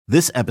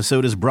This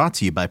episode is brought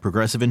to you by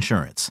Progressive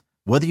Insurance.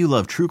 Whether you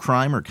love true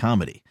crime or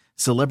comedy,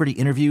 celebrity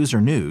interviews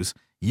or news,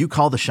 you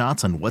call the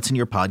shots on what's in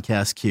your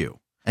podcast queue.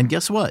 And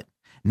guess what?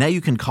 Now you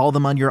can call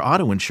them on your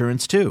auto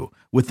insurance too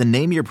with the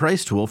Name Your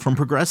Price tool from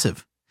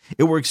Progressive.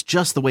 It works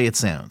just the way it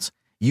sounds.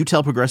 You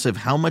tell Progressive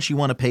how much you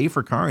want to pay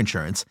for car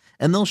insurance,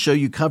 and they'll show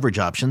you coverage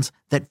options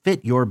that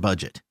fit your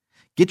budget.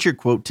 Get your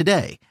quote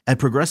today at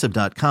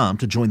Progressive.com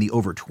to join the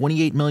over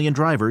 28 million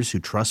drivers who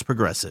trust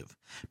Progressive.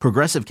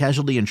 Progressive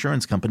Casualty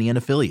Insurance Company and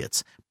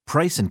Affiliates.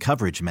 Price and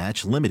coverage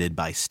match limited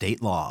by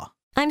state law.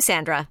 I'm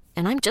Sandra,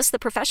 and I'm just the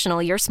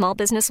professional your small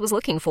business was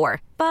looking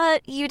for.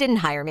 But you didn't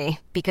hire me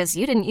because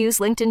you didn't use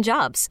LinkedIn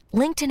Jobs.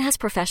 LinkedIn has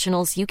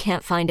professionals you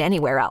can't find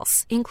anywhere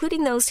else,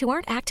 including those who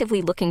aren't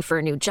actively looking for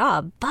a new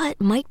job, but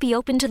might be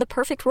open to the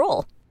perfect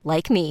role,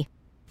 like me.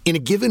 In a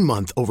given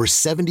month, over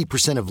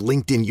 70% of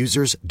LinkedIn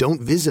users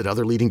don't visit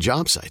other leading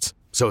job sites.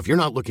 So if you're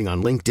not looking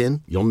on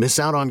LinkedIn, you'll miss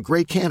out on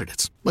great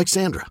candidates like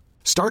Sandra.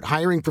 Start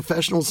hiring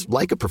professionals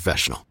like a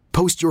professional.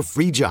 Post your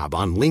free job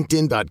on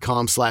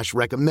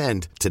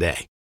linkedin.com/recommend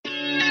today.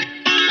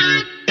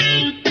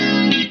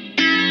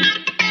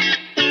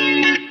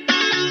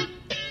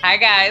 Hi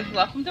guys,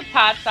 welcome to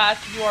Pod Sauce,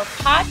 your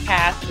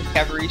podcast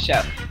discovery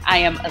show. I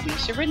am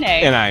Alicia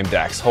Renee. And I'm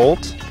Dax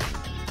Holt.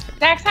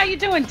 Dax, how you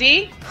doing,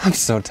 D? I'm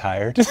so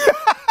tired.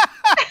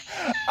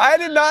 I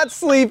did not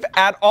sleep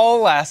at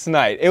all last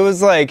night. It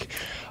was like,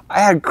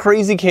 I had a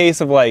crazy case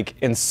of like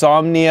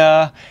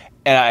insomnia,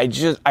 and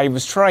I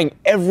was trying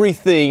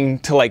everything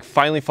to like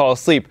finally fall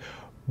asleep.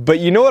 But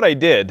you know what I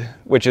did,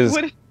 which is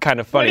kind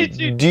of funny.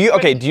 Do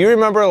you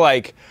remember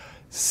like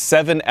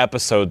 7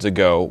 episodes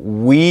ago,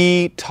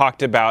 we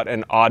talked about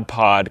an odd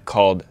pod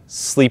called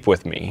Sleep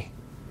With Me?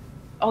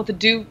 Oh,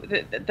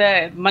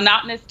 the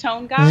monotonous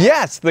tone guy?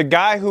 Yes, the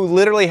guy who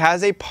literally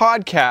has a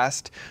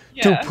podcast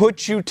to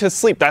put you to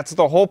sleep. That's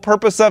the whole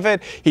purpose of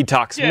it. He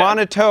talks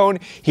monotone,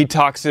 he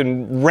talks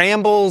in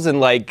rambles and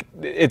like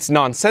it's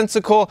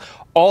nonsensical,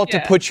 all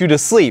to put you to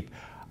sleep.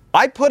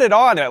 I put it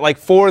on at like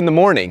 4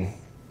 a.m.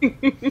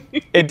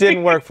 It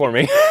didn't work for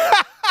me.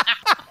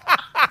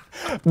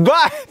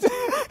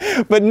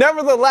 But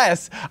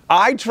nevertheless,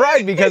 I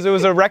tried because it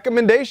was a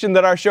recommendation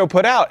that our show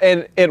put out,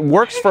 and it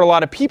works for a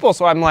lot of people.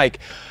 So I'm like,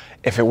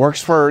 if it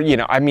works for,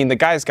 the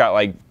guy's got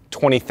like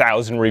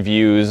 20,000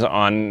 reviews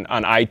on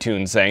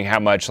iTunes saying how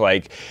much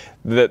like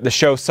the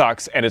show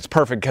sucks and it's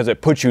perfect because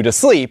it puts you to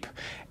sleep.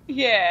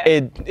 Yeah.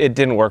 It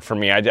didn't work for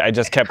me. I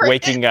just kept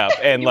waking up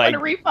and you like.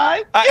 Want a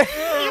refund?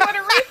 You want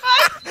a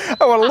refund?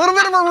 I want a little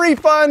bit of a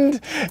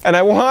refund, and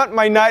I want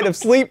my night of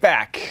sleep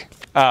back.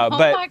 Oh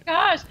my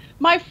gosh.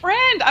 My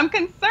friend, I'm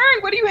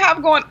concerned. What do you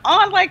have going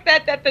on like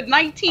that the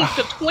 19th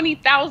to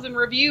 20,000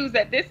 reviews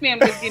that this man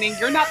was getting,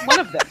 you're not one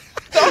of them.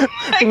 So,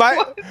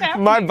 like,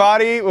 my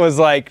body was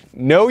like,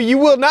 no, you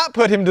will not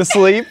put him to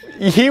sleep.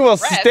 He will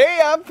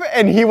stay up,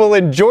 and he will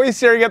enjoy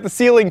staring at the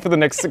ceiling for the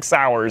next 6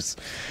 hours.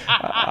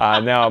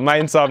 No, my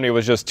insomnia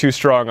was just too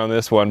strong on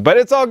this one. But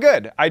it's all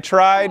good. I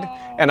tried,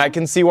 and I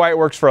can see why it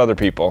works for other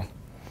people.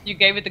 You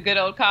gave it the good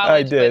old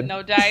college, I did. But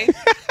no dice?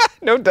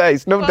 No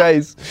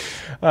dice.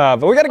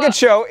 But we got a good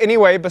show.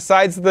 Anyway,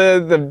 besides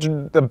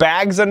the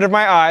bags under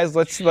my eyes,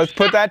 let's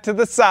put that to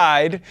the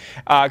side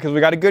because we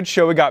got a good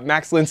show. We got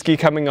Max Linsky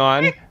coming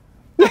on.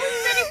 This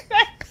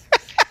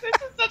is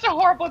such a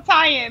horrible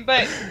tie-in,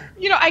 but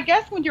I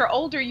guess when you're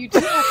older, you do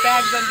have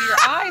bags under your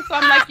eyes. So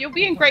I'm like, you'll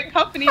be in great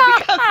company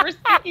because we're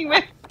speaking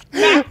with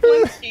Max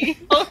Linsky,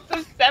 host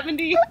of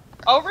 70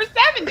 Over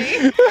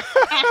 70.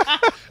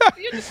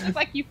 You just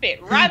like you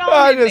fit right on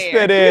I in just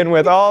there. fit in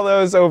with all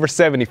those over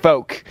 70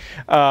 folk.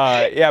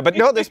 But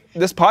no, this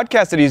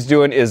podcast that he's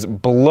doing is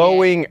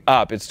blowing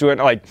up. It's doing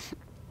like,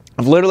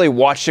 I've literally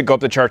watched it go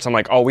up the charts. I'm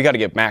like, oh, we got to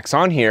get Max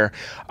on here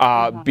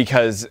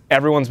because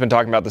everyone's been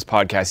talking about this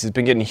podcast. He's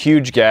been getting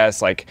huge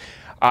guests. Like,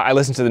 I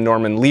listened to the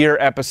Norman Lear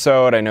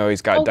episode. I know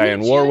he's got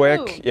Dionne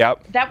Warwick.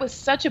 Yep. That was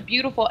such a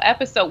beautiful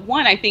episode.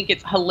 One, I think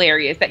it's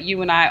hilarious that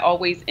you and I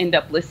always end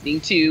up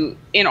listening to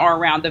in or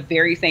around the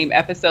very same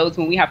episodes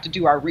when we have to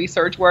do our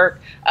research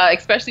work,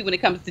 especially when it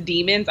comes to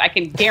demons. I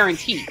can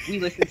guarantee we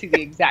listen to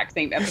the exact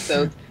same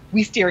episodes.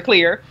 We steer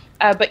clear.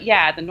 But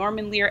yeah, the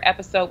Norman Lear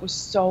episode was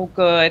so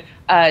good.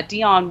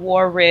 Dionne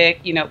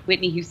Warwick,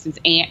 Whitney Houston's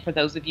aunt, for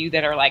those of you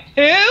that are like,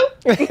 who?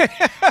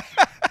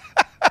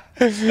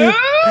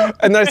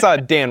 And then I saw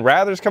Dan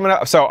Rather's coming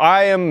up. So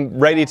I am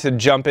ready to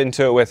jump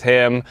into it with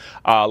him.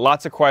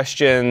 Lots of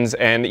questions.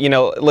 And,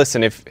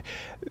 listen, if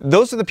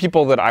those are the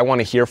people that I want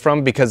to hear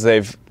from because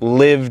they've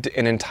lived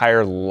an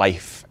entire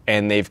life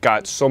and they've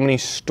got so many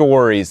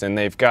stories and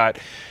they've got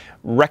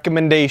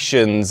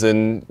recommendations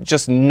and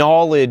just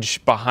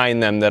knowledge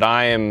behind them that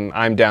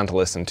I'm down to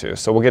listen to.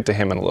 So we'll get to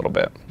him in a little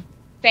bit.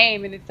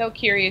 Same, and it's so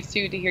curious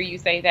too to hear you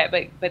say that,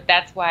 but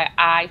that's why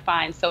I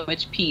find so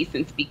much peace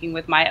in speaking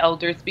with my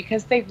elders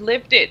because they've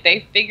lived it,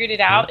 they've figured it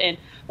out.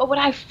 But what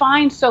I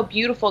find so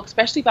beautiful,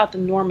 especially about the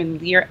Norman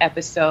Lear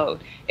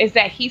episode, is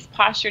that he's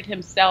postured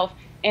himself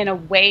in a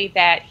way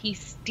that he's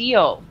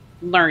still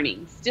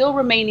learning, still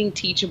remaining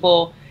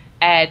teachable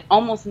at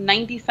almost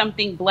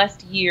 90-something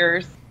blessed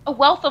years. a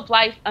wealth of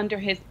life under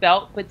his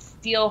belt, but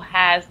still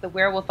has the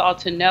wherewithal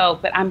to know,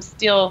 but I'm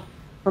still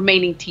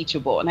remaining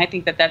teachable. And I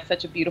think that that's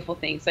such a beautiful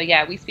thing. So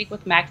yeah, we speak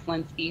with Max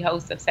Linsky,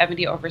 host of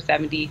 70 Over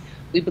 70.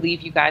 We believe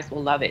you guys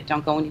will love it.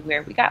 Don't go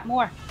anywhere. We got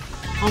more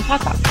on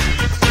Pod Sauce.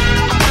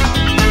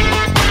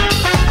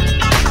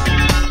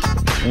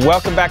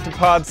 Welcome back to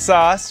Pod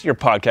Sauce, your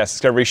podcast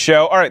discovery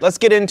show. All right, let's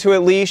get into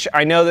it, Leash.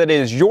 I know that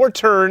it is your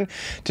turn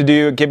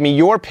to give me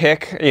your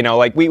pick. You know,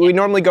 like we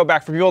normally go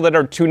back for people that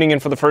are tuning in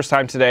for the first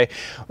time today.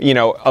 You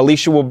know,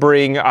 Alicia will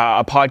bring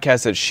a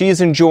podcast that she's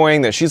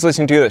enjoying, that she's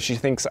listening to, that she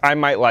thinks I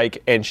might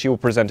like, and she will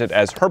present it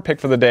as her pick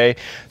for the day.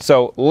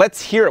 So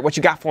let's hear it. What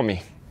you got for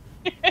me?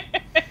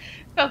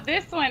 So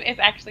this one is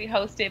actually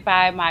hosted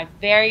by my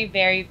very,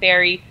 very,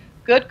 very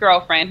good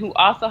girlfriend, who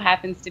also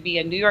happens to be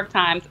a New York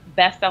Times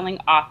best-selling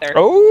author,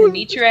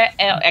 Demetria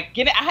L.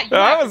 Get it out.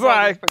 I was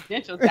like,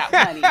 credentials out,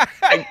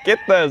 honey. Get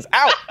those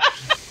out.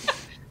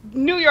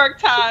 New York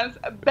Times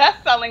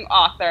best-selling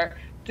author,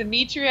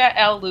 Demetria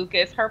L.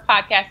 Lucas. Her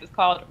podcast is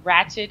called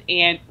Ratchet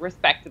and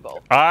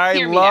Respectable.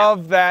 I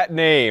love that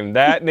name.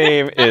 That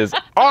name is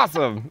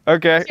awesome.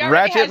 Okay,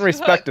 Ratchet and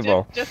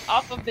Respectable. Just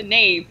off of the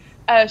name.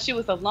 She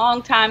was a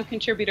longtime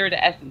contributor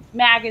to Essence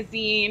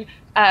Magazine.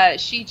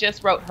 She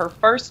just wrote her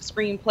first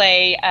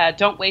screenplay,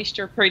 Don't Waste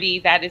Your Pretty.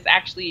 That is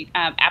actually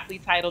aptly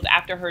titled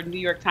after her New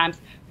York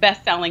Times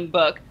best-selling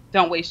book,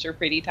 Don't Waste Your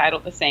Pretty,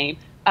 titled the same,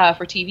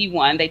 for TV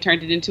One. They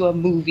turned it into a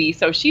movie.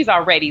 So she's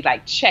already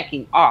like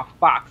checking off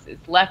boxes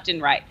left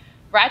and right.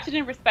 Ratchet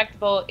and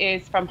Respectable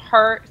is from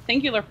her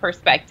singular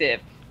perspective,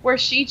 where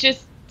she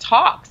just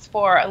talks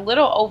for a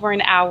little over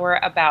an hour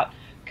about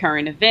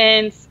current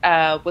events,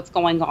 what's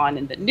going on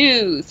in the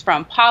news,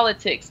 from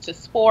politics to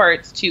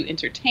sports to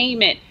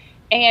entertainment.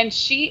 And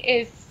she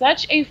is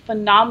such a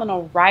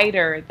phenomenal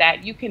writer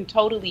that you can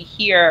totally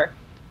hear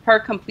her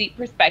complete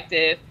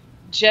perspective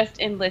just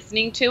in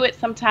listening to it.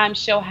 Sometimes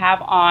she'll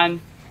have on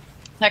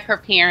like her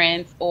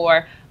parents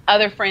or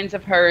other friends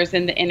of hers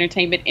in the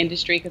entertainment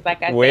industry. Because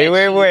like I said,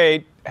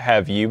 wait.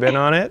 Have you been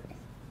on it?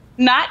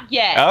 Not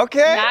yet.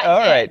 Okay. All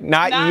right.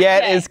 Not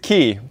yet is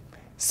key.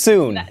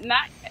 Soon.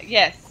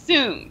 Yes.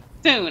 Soon.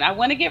 I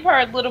want to give her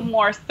a little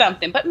more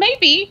something, but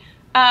maybe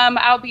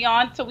I'll be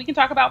on so we can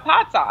talk about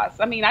Pod Sauce.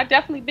 I mean, I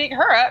definitely big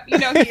her up,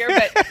 here,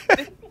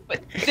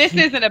 but this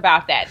isn't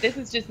about that. This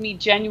is just me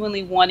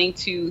genuinely wanting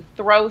to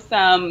throw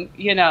some,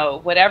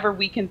 whatever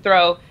we can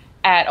throw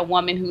at a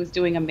woman who is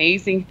doing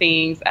amazing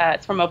things.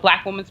 It's from a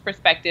Black woman's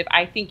perspective.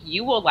 I think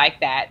you will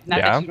like that.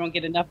 Not that you don't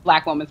get enough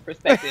Black woman's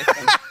perspective.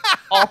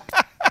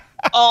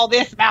 All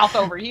this mouth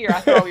over here,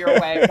 I throw your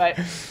way. But,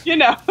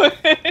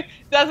 it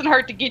doesn't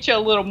hurt to get you a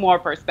little more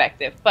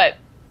perspective. But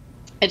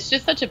it's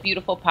just such a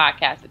beautiful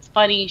podcast. It's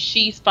funny.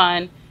 She's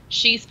fun.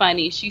 She's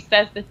funny. She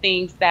says the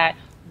things that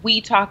we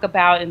talk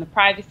about in the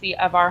privacy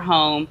of our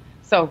home.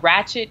 So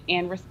ratchet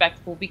and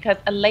respectable, because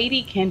a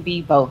lady can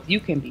be both. You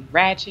can be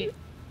ratchet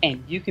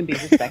and you can be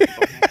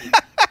respectable.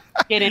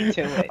 Get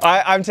into it.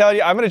 I'm telling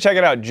you, I'm going to check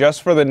it out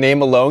just for the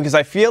name alone, because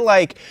I feel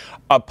like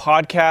a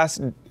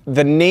podcast,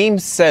 the name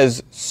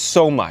says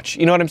so much.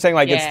 You know what I'm saying?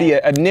 Like it's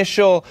the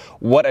initial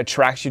what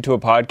attracts you to a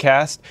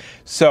podcast.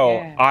 So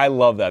I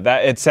love that.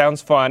 It sounds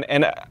fun.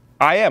 And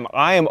I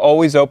am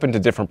always open to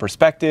different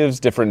perspectives,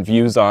 different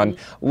views on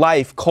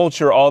life,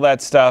 culture, all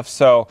that stuff.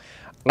 So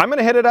I'm going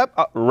to hit it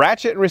up.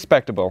 Ratchet and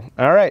Respectable.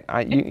 All right.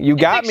 You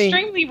got me. It's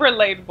extremely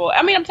relatable.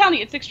 I mean, I'm telling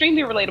you, it's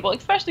extremely relatable,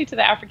 especially to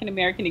the African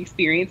American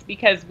experience,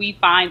 because we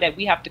find that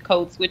we have to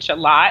code switch a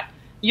lot,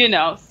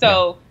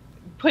 so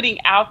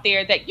putting out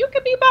there that you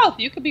could be both.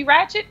 You could be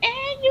ratchet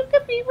and you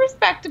could be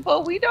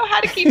respectable. We know how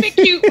to keep it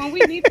cute when we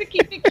need to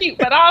keep it cute.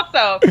 But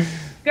also,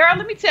 girl,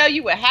 let me tell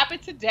you what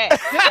happened today.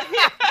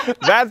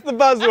 That's the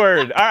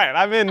buzzword. All right,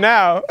 I'm in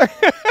now.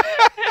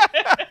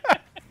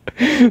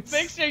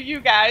 Make sure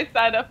you guys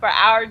sign up for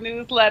our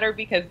newsletter,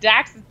 because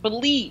Dax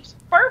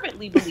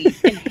fervently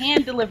believes in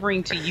hand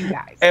delivering to you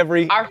guys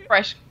every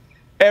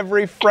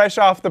fresh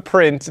off the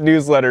print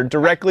newsletter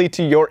directly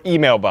to your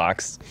email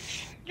box.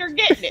 You're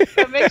getting it.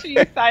 So make sure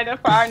you sign up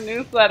for our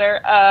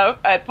newsletter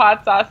at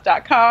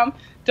podsauce.com.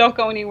 Don't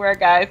go anywhere,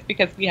 guys,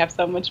 because we have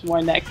so much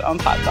more next on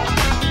Pod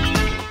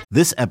Sauce.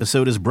 This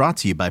episode is brought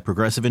to you by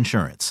Progressive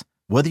Insurance.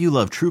 Whether you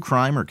love true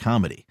crime or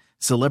comedy,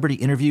 celebrity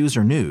interviews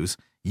or news,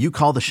 you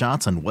call the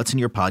shots on what's in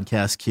your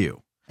podcast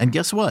queue. And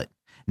guess what?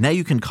 Now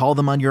you can call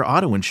them on your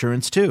auto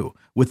insurance too,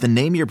 with the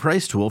Name Your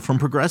Price tool from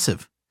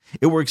Progressive.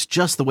 It works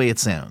just the way it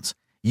sounds.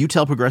 You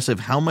tell Progressive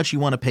how much you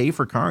want to pay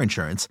for car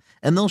insurance,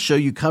 and they'll show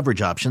you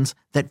coverage options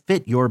that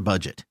fit your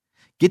budget.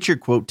 Get your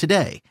quote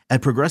today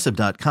at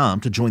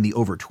Progressive.com to join the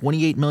over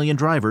 28 million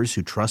drivers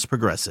who trust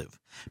Progressive.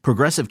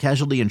 Progressive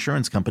Casualty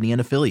Insurance Company and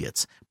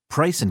Affiliates.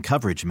 Price and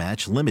coverage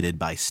match limited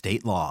by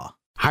state law.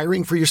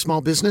 Hiring for your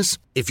small business?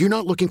 If you're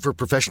not looking for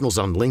professionals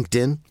on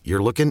LinkedIn,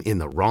 you're looking in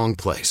the wrong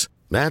place.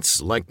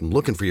 That's like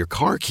looking for your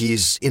car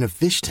keys in a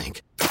fish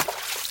tank.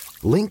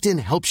 LinkedIn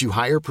helps you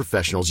hire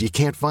professionals you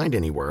can't find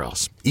anywhere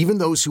else, even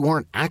those who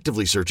aren't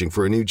actively searching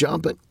for a new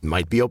job but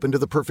might be open to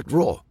the perfect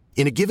role.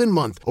 In a given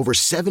month, over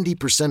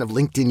 70% of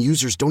LinkedIn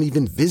users don't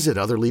even visit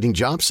other leading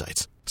job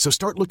sites. So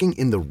start looking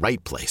in the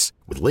right place.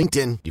 With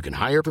LinkedIn, you can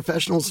hire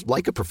professionals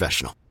like a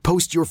professional.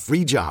 Post your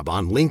free job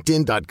on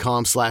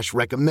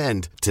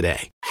linkedin.com/recommend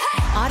today.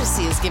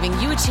 Odyssey is giving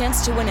you a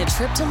chance to win a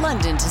trip to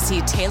London to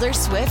see Taylor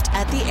Swift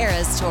at the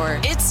Eras Tour.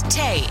 It's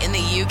Tay in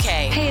the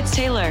UK. Hey, it's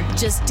Taylor.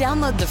 Just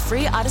download the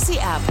free Odyssey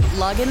app,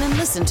 log in and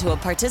listen to a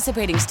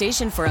participating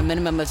station for a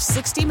minimum of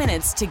 60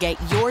 minutes to get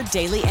your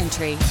daily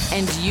entry.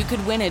 And you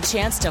could win a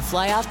chance to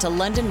fly off to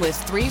London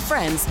with 3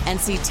 friends and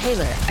see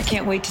Taylor. I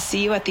can't wait to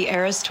see you at the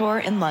Eras Tour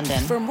in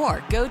London. For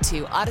more, go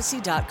to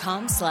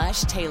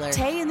odyssey.com/Taylor.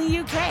 Tay in the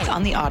UK. It's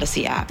on the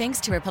Odyssey app.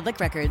 Thanks to Republic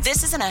Records.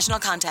 This is a national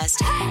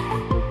contest.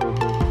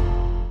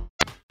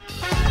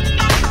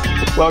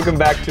 Welcome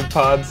back to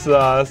Pod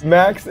Sauce.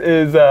 Max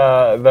is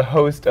the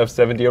host of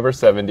 70 Over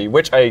 70,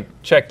 which I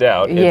checked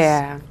out.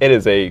 It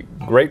is a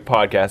great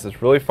podcast.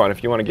 It's really fun.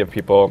 If you want to give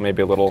people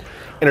maybe a little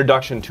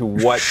introduction to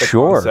what the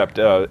concept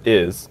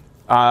is.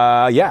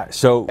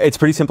 So it's a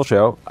pretty simple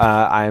show.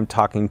 I am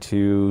talking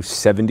to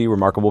 70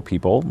 remarkable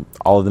people,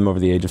 all of them over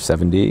the age of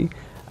 70,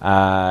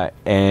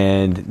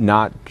 and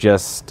not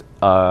just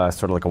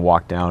sort of like a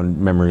walk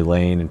down memory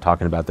lane and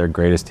talking about their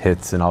greatest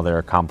hits and all their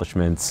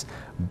accomplishments,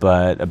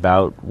 but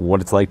about what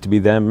it's like to be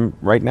them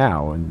right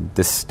now and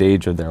this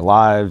stage of their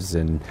lives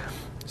and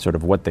sort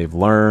of what they've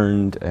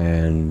learned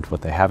and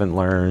what they haven't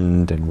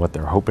learned and what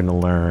they're hoping to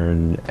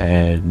learn.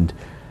 And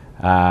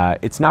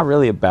it's not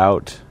really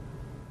about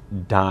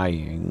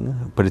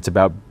dying, but it's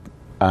about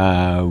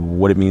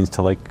what it means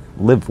to like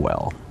live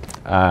well.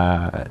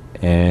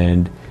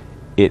 And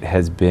it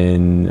has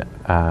been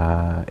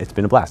it's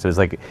been a blast. It was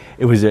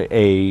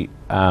a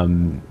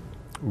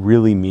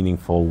really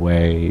meaningful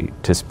way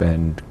to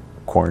spend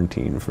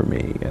quarantine for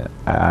me.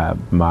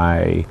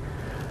 My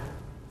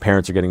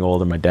parents are getting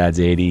older. My dad's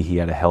 80. He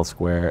had a health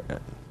scare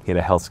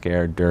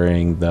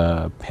during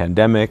the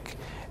pandemic,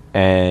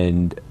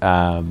 and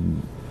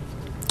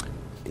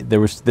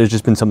there's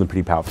just been something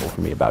pretty powerful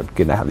for me about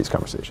getting to have these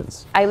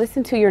conversations. I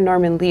listened to your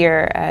Norman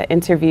Lear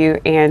interview,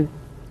 and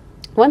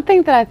one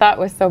thing that I thought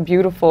was so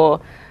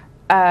beautiful,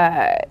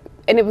 and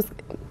it's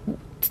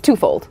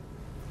twofold.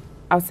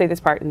 I'll say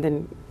this part and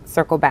then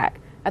circle back.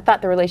 I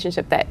thought the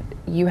relationship that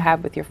you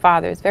have with your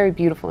father is very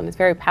beautiful and it's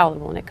very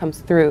palatable, and it comes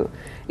through,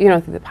 through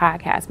the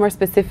podcast. More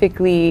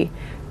specifically,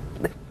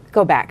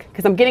 go back,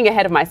 because I'm getting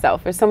ahead of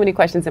myself. There's so many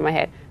questions in my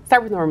head.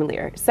 Start with Norman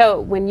Lear.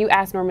 So when you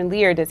asked Norman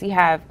Lear, does he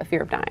have a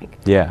fear of dying?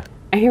 Yeah.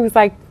 And he was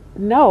like,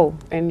 no.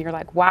 And you're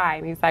like, why?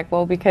 And he's like,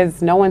 well,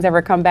 because no one's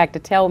ever come back to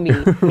tell me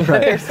that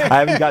there's I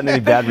haven't gotten any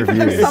bad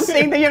reviews.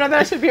 something that, that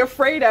I should be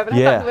afraid of. And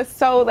I thought it was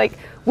so,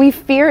 we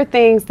fear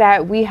things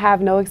that we have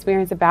no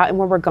experience about, and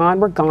when we're gone,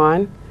 we're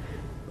gone.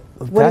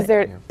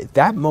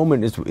 That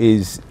moment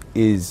is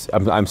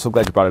I'm so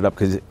glad you brought it up,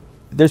 because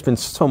there's been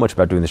so much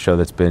about doing the show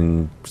that's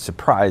been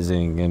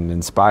surprising and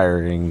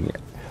inspiring.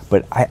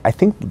 But I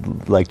think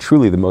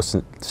truly the most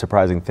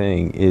surprising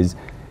thing is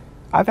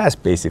I've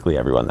asked basically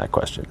everyone that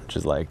question, which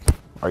is are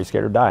you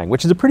scared of dying?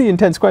 Which is a pretty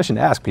intense question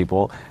to ask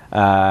people.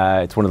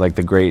 It's one of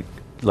the great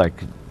it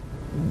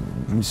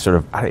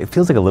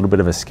feels like a little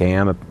bit of a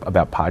scam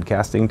about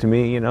podcasting to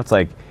me. It's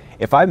like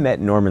if I met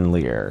Norman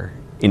Lear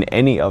in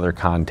any other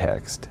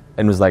context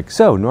and was like,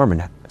 so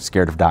Norman,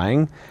 scared of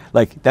dying?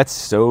 That's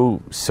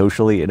so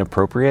socially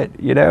inappropriate,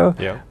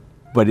 Yeah.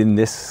 But in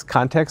this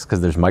context,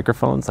 because there's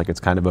microphones, it's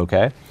kind of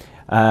okay.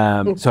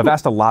 So I've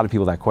asked a lot of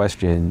people that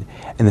question,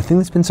 and the thing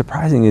that's been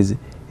surprising is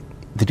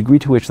the degree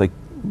to which,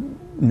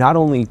 not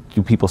only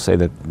do people say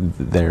that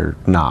they're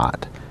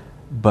not,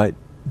 but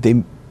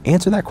they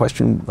answer that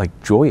question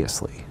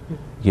joyously,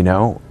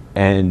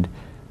 and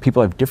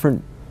people have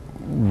different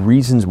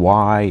reasons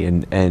why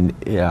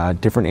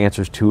and different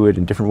answers to it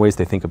and different ways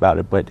they think about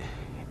it. But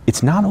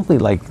it's not only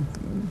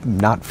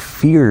not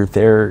fear,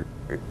 they're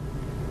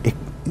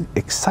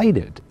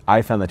excited.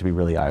 I found that to be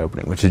really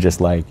eye-opening, which is just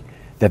that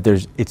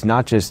it's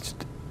not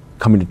just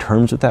coming to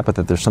terms with that, but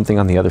that there's something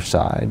on the other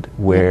side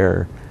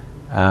where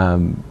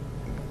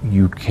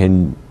you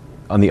can,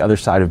 on the other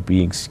side of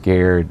being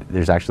scared,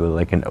 there's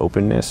actually an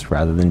openness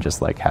rather than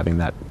just having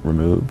that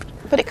removed.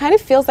 But it kind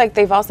of feels like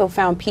they've also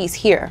found peace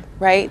here,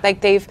 right?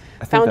 They've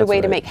found a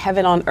way to make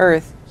heaven on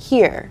earth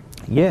here.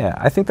 Yeah,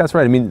 I think that's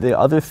right. I mean, the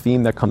other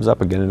theme that comes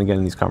up again and again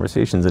in these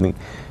conversations, and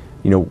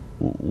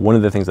one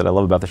of the things that I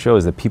love about the show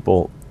is that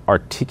people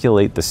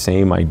articulate the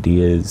same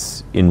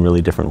ideas in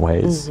really different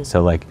ways. Mm-hmm.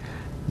 So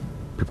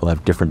people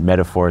have different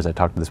metaphors. I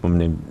talked to this woman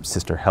named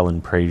Sister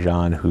Helen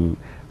Prejean, who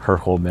her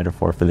whole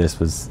metaphor for this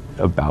was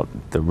about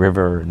the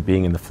river and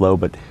being in the flow.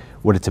 But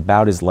what it's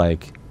about is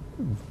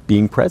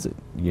being present,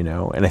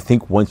 And I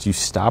think once you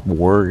stop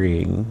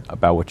worrying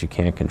about what you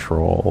can't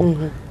control,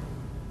 mm-hmm.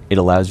 it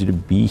allows you to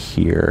be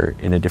here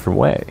in a different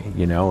way,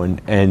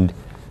 And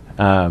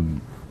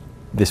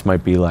this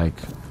might be a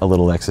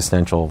little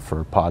existential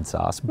for Pod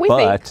Sauce,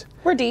 but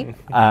we're deep.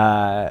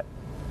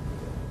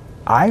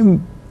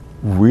 I'm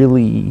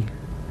really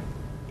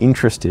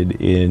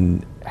interested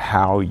in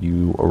how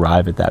you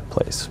arrive at that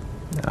place.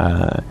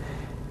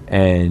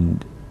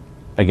 And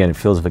again, it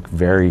feels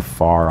very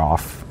far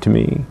off to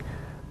me,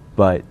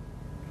 but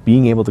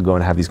being able to go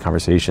and have these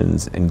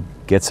conversations and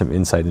get some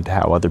insight into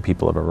how other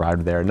people have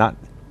arrived there, not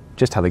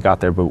just how they got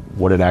there, but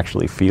what it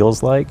actually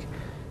feels like.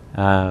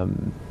 I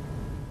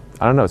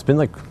don't know, it's been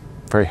like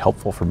very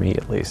helpful for me,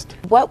 at least.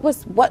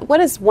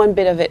 What is one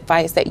bit of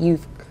advice that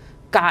you've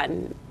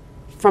gotten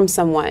from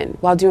someone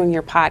while doing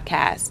your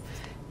podcast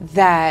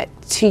that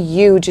to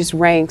you just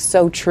rang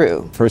so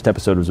true? First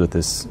episode was with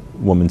this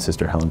woman's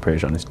sister, Helen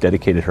Prejean, who's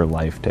dedicated her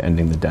life to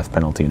ending the death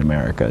penalty in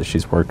America.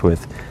 She's worked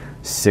with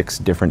 6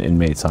 different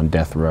inmates on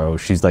death row.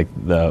 She's like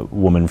the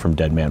woman from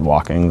Dead Man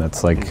Walking.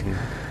 That's like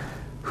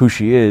who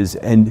she is.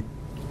 And,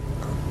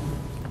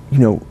 you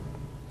know,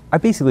 I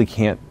basically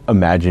can't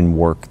imagine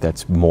work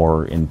that's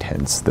more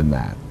intense than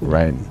that,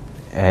 right?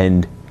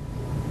 And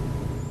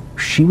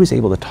she was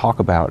able to talk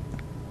about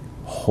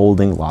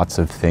holding lots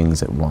of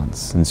things at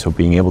once. And so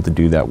being able to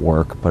do that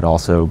work, but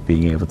also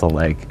being able to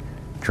like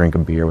drink a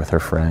beer with her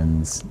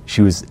friends.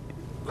 She was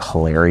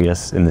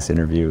hilarious in this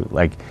interview.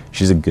 Like,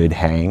 she's a good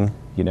hang,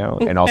 you know,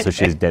 and also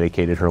she's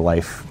dedicated her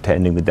life to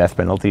ending the death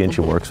penalty, and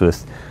she works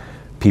with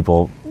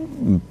people,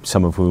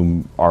 some of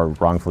whom are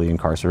wrongfully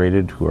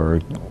incarcerated, who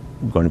are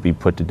going to be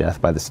put to death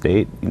by the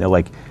state. You know,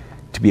 like,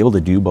 to be able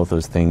to do both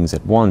those things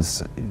at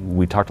once,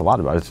 we talked a lot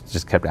about it.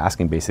 Just kept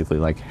asking basically,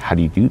 like, how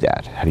do you do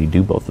that? How do you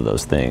do both of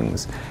those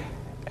things?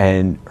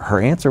 And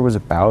her answer was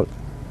about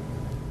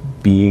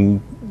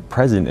being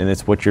present, and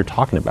it's what you're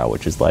talking about,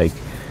 which is like,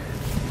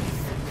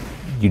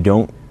 you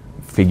don't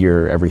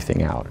figure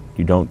everything out.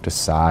 You don't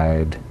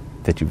decide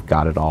that you've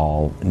got it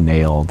all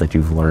nailed, that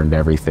you've learned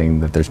everything,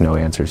 that there's no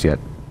answers yet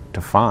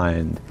to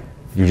find.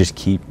 You just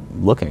keep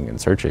looking and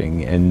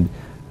searching. And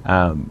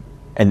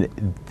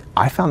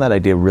I found that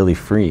idea really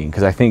freeing,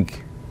 because I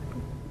think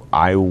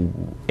I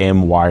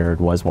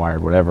was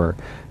wired, whatever,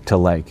 to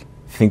like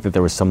think that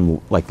there was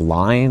some like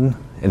line,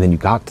 and then you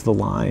got to the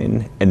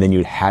line, and then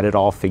you had it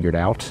all figured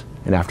out,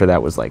 and after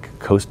that was like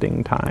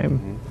coasting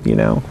time, you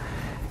know?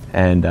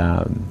 And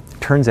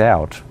turns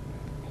out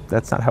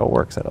that's not how it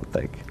works, I don't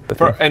think.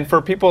 And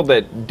for people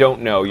that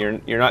don't know, you're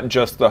not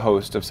just the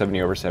host of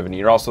 70 Over 70.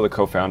 You're also the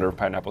co-founder of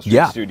Pineapple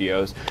Street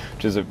Studios,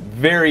 which is a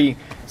very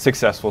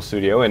successful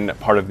studio and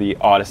part of the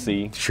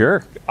Odyssey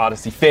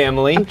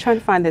family. I'm trying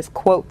to find this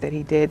quote that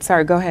he did.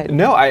 Sorry, go ahead.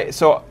 No,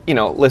 so, you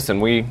know,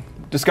 listen, we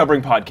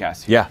discovering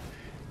podcasts here. Yeah.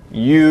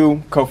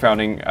 You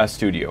co-founding a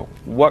studio,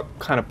 what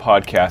kind of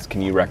podcast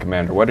can you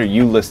recommend, or what are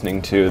you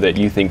listening to that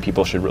you think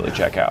people should really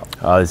check out?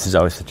 This is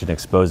always such an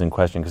exposing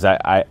question, because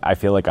I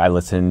feel like I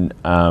listen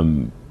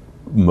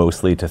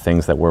mostly to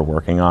things that we're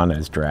working on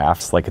as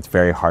drafts. Like, it's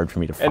very hard for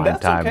me to find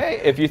time. And that's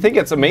okay. If you think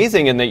it's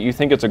amazing and that you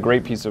think it's a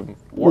great piece of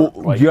work,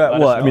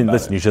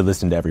 listen, you should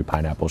listen to every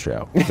Pineapple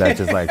show. That's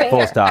just like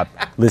full stop.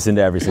 Listen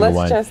to every single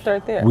one. Let's just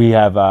start there. We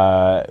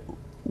have.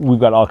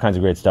 We've got all kinds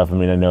of great stuff. I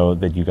mean, I know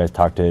that you guys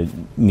talked to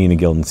Nina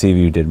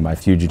Gilden-Seavey, who did My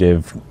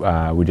Fugitive.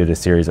 We did a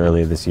series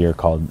earlier this year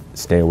called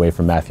Stay Away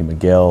from Matthew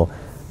McGill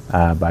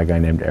by a guy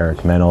named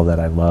Eric Mennel that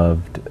I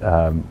loved.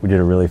 We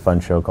did a really fun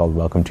show called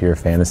Welcome to Your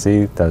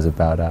Fantasy that was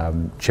about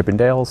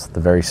Chippendales,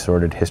 the very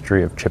sordid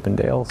history of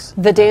Chippendales.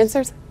 The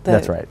dancers?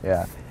 That's right,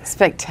 yeah.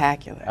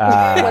 Spectacular.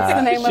 What's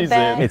the name of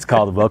that? It's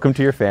called Welcome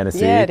to Your Fantasy.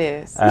 Yeah, it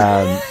is.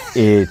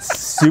 It's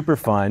super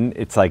fun.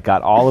 It's like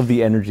got all of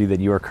the energy that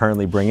you are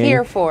currently bringing.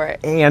 Here for it.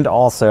 And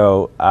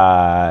also,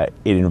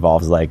 it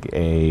involves like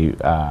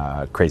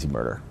a crazy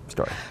murder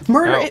story.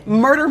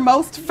 Murder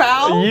most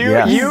foul?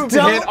 You've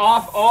hit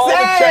off all the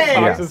check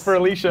boxes for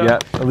Alicia.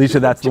 Yeah,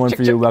 Alicia, that's the one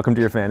for you. Welcome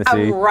to Your Fantasy.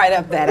 I'm right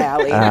up that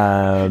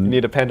alley. You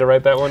need a pen to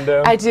write that one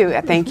down? I do,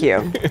 thank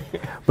you.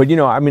 But, you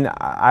know, I mean,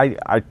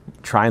 I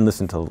try and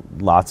listen to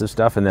lots of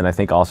stuff, and then I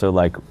think also,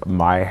 like,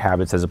 my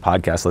habits as a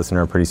podcast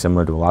listener are pretty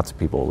similar to lots of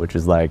people, which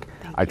is like,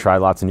 I try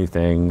lots of new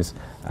things.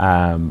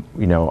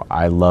 You know,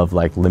 I love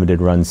like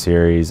limited run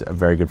series. A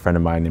very good friend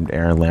of mine named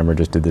Aaron Lammer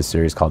just did this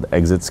series called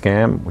Exit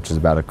Scam, which is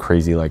about a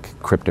crazy like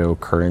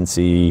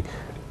cryptocurrency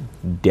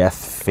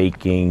death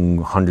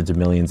faking, hundreds of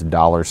millions of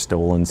dollars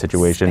stolen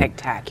situation.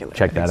 Spectacular.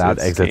 Check that out,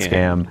 Exit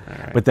Scam.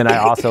 Right. But then I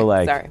also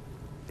like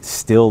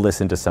still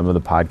listen to some of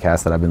the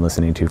podcasts that I've been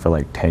listening to for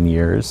like 10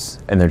 years,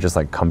 and they're just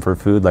like comfort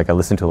food. Like, I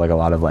listen to like a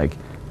lot of like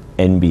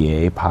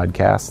NBA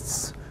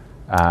podcasts.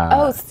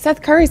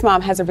 Seth Curry's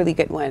mom has a really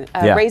good one,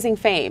 Raising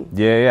Fame.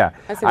 Yeah.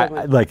 That's a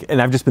good one.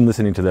 And I've just been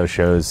listening to those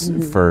shows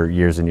for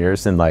years and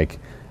years, and like,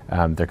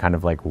 they're kind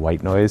of like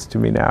white noise to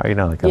me now, you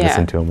know, like I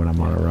listen to them when I'm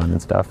on a run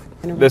and stuff.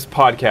 This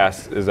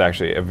podcast is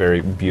actually a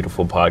very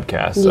beautiful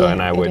podcast,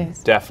 and I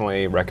would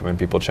definitely recommend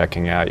people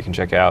checking out. You can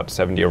check out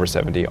 70 Over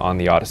 70 on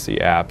the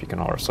Odyssey app. You can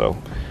also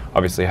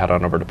obviously head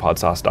on over to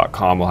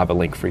podsauce.com. We'll have a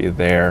link for you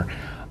there.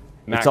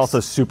 Max. It's also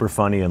super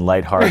funny and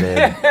lighthearted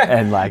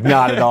and like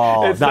not at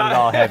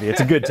all heavy. It's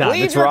a good time.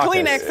 Leave it's your raucous.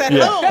 Kleenex at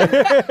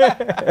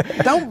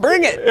home. Don't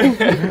bring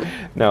it.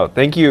 No,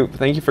 thank you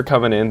for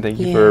coming in. Thank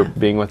you for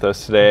being with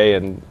us today.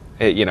 And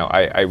you know,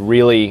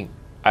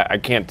 I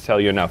can't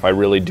tell you enough. I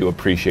really do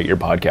appreciate your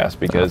podcast,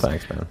 because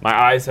thanks, man. My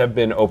eyes have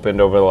been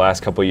opened over the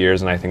last couple of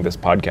years, and I think this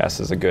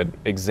podcast is a good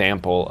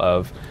example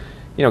of,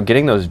 you know,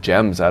 getting those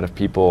gems out of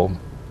people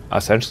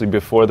essentially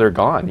before they're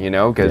gone,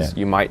 because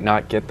you might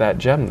not get that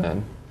gem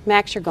then.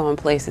 Max, you're going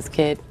places,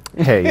 kid.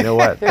 Hey, you know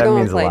what? You're That going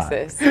means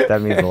places. a lot.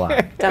 That means a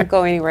lot. Don't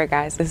go anywhere,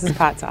 guys. This is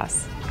Pod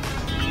Sauce.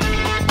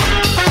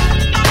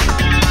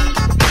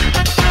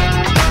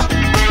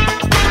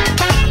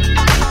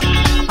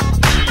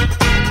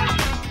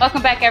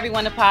 Welcome back,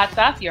 everyone, to Pod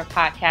Sauce, your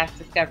podcast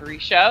discovery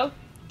show.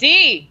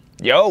 D,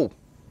 Yo,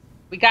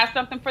 we got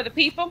something for the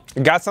people?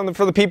 got something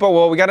for the people?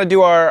 Well, we got to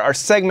do our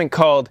segment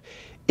called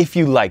If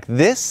You Like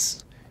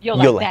This, You'll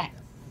like that.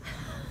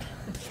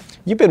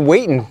 You've been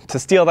waiting to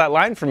steal that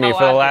line from me for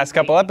the I've last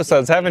been couple waiting.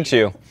 episodes, haven't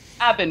you?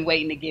 I've been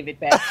waiting to give it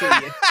back to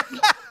you.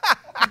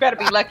 You better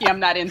be lucky I'm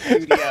not in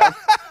studio.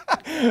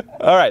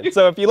 All right,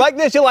 so if you like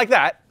this, you'll like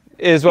that,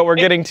 is what we're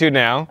getting to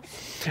now.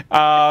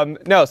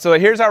 So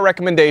here's our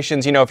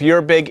recommendations. If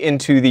you're big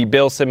into the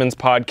Bill Simmons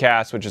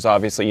podcast, which is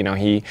obviously,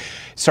 he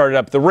started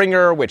up The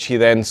Ringer, which he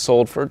then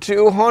sold for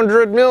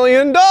 $200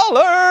 million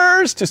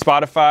to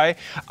Spotify.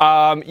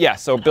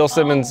 So Bill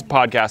Simmons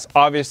podcast,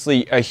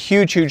 obviously a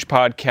huge, huge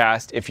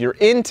podcast. If you're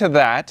into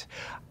that,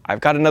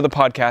 I've got another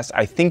podcast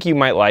I think you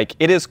might like.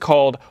 It is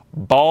called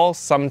Balls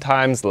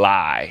Sometimes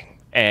Lie.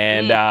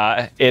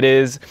 And it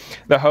is,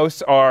 the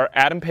hosts are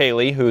Adam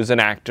Paley, who's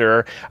an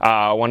actor,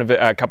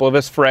 a couple of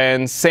his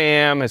friends,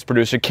 Sam, his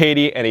producer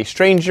Katie, and a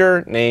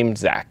stranger named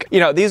Zach.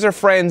 These are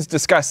friends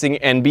discussing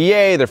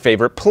NBA, their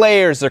favorite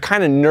players. They're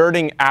kind of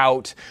nerding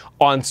out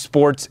on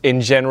sports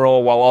in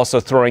general while also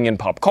throwing in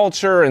pop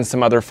culture and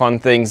some other fun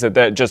things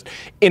that just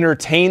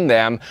entertain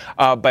them.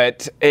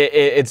 But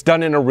it's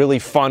done in a really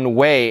fun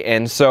way.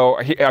 And so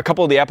a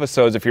couple of the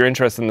episodes, if you're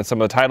interested in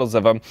some of the titles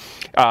of them,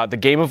 The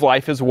Game of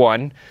Life is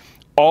one.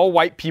 All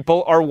White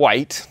People Are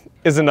White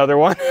is another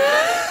one.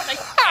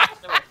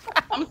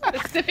 I'm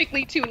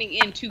specifically tuning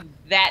into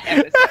that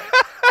episode.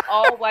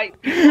 All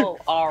white people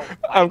are white.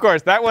 Of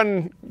course, that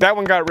one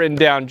got written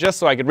down just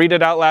so I could read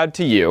it out loud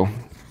to you.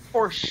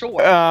 For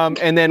sure.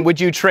 And then Would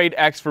You Trade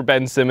X for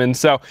Ben Simmons?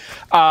 So,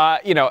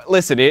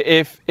 listen,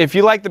 if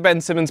you like the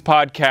Ben Simmons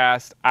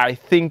podcast, I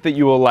think that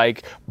you will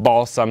like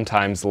Balls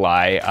Sometimes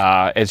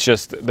Lie. It's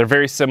just, they're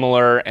very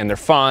similar and they're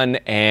fun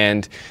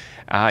and,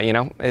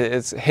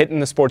 it's hitting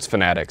the sports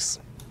fanatics.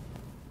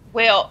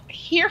 Well,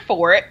 here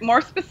for it. More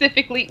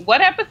specifically,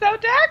 what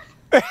episode,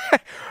 Dax?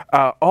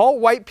 All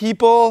White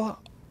People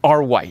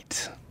Are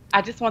White.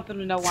 I just want them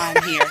to know why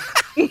I'm here.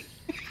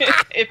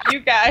 If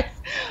you guys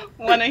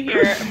want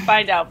to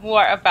find out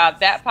more about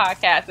that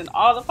podcast and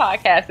all the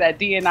podcasts that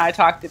Dee and I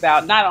talked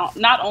about,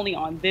 not only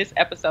on this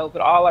episode,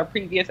 but all our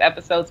previous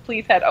episodes,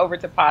 please head over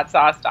to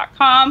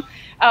podsauce.com.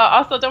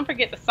 Also, don't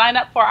forget to sign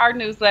up for our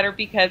newsletter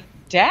because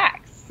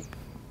Dax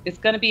is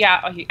going to be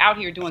out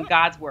here doing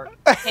God's work,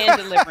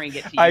 hand delivering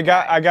it to you. I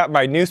got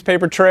my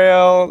newspaper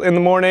trail in the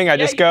morning. I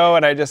just go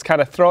and I just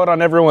kind of throw it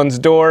on everyone's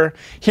door.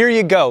 Here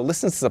you go.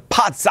 Listen to the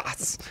Pod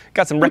Sauce.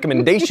 Got some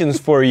recommendations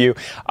for you.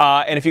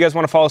 And if you guys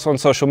want to follow us on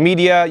social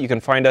media, you can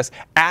find us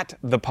at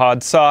the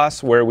Pod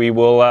Sauce, where we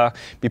will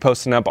be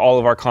posting up all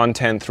of our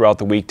content throughout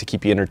the week to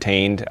keep you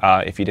entertained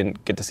if you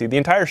didn't get to see the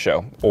entire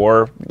show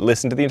or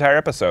listen to the entire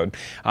episode.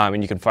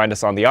 And you can find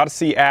us on the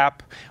Odyssey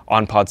app,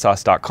 on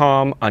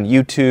podsauce.com, on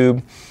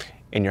YouTube,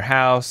 in your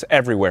house,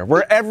 everywhere.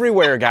 We're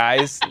everywhere,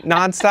 guys,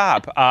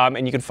 nonstop.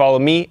 And you can follow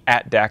me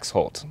at Dax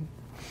Holt.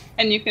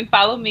 And you can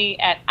follow me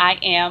at I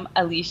am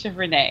Alicia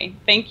Renee.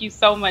 Thank you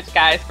so much,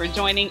 guys, for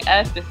joining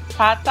us. This is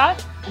Pod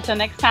Sauce. Until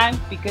next time,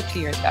 be good to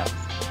yourselves.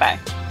 Bye.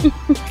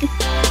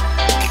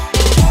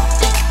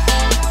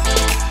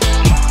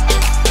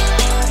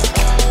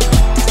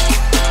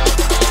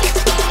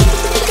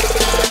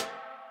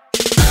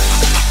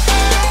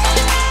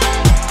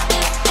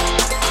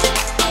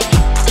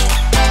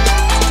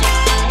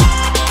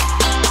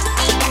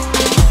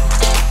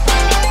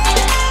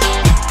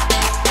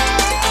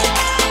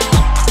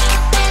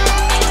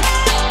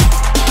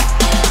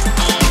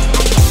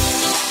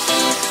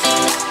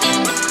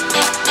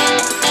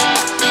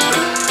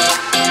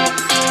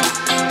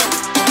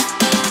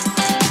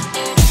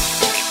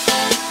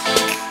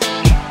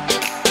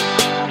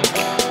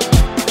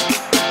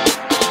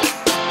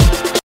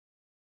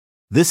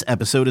 This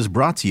episode is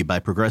brought to you by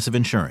Progressive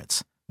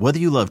Insurance. Whether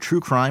you love true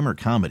crime or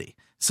comedy,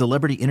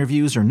 celebrity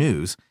interviews or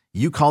news,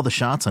 you call the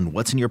shots on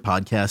what's in your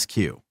podcast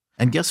queue.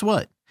 And guess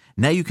what?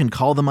 Now you can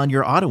call them on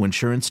your auto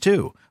insurance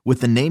too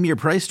with the Name Your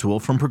Price tool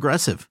from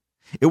Progressive.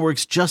 It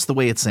works just the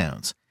way it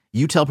sounds.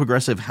 You tell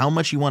Progressive how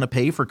much you want to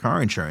pay for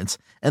car insurance,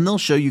 and they'll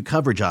show you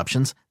coverage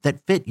options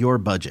that fit your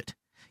budget.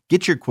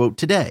 Get your quote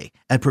today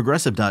at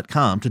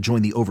Progressive.com to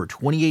join the over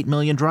 28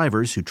 million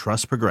drivers who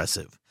trust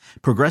Progressive.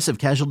 Progressive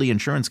Casualty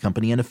Insurance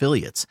Company and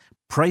Affiliates.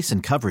 Price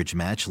and coverage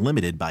match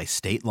limited by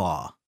state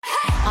law.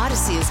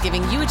 Odyssey is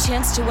giving you a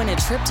chance to win a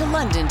trip to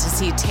London to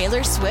see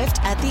Taylor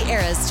Swift at the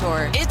Eras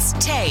Tour. It's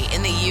Tay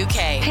in the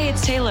UK. Hey,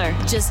 it's Taylor.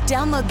 Just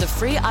download the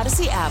free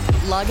Odyssey app,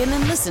 log in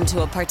and listen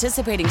to a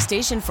participating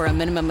station for a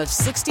minimum of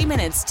 60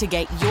 minutes to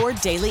get your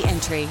daily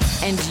entry.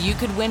 And you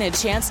could win a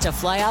chance to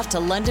fly off to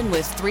London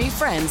with 3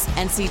 friends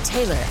and see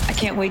Taylor. I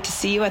can't wait to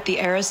see you at the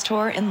Eras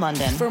Tour in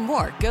London. For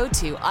more, go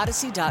to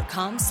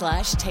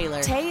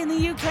odyssey.com/Taylor. Tay in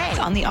the UK. It's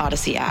on the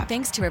Odyssey app.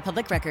 Thanks to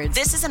Republic Records.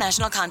 This is a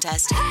national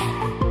contest.